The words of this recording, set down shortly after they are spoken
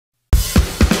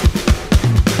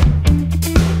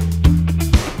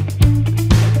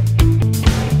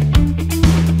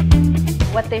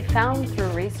they found through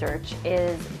research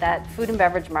is that food and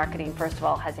beverage marketing, first of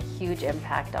all, has a huge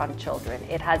impact on children.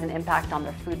 It has an impact on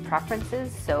their food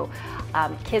preferences, so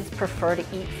kids prefer to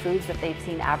eat foods that they've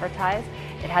seen advertised.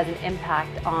 It has an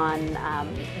impact on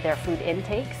their food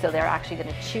intake, so they're actually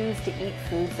going to choose to eat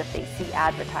foods that they see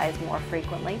advertised more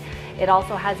frequently. It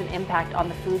also has an impact on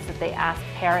the foods that they ask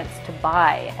parents to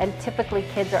buy, and typically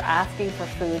kids are asking for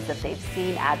foods that they've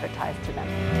seen advertised to them.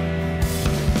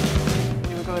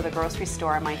 We would go to the grocery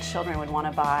store and my children would want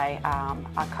to buy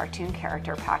a cartoon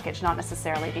character package, not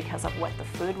necessarily because of what the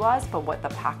food was, but what the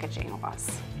packaging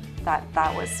was.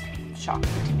 That was shocking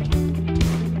to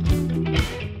me.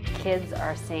 Kids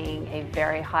are seeing a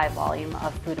very high volume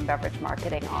of food and beverage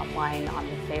marketing online on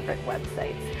their favorite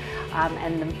websites.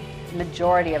 And the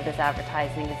majority of this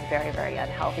advertising is very, very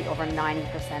unhealthy. Over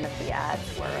 90% of the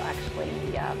ads were actually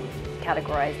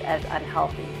categorized as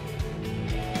unhealthy.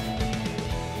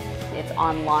 It's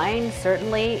online,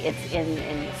 certainly. It's in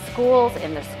the schools,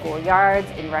 in the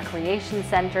schoolyards, in recreation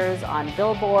centers, on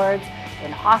billboards,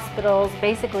 in hospitals,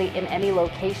 basically in any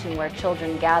location where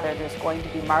children gather, there's going to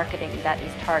be marketing that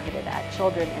is targeted at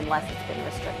children unless it's been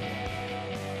restricted.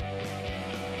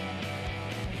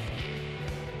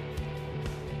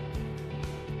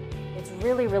 It's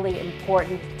really, really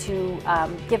important to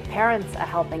give parents a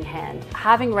helping hand.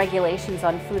 Having regulations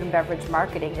on food and beverage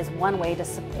marketing is one way to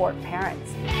support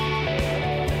parents.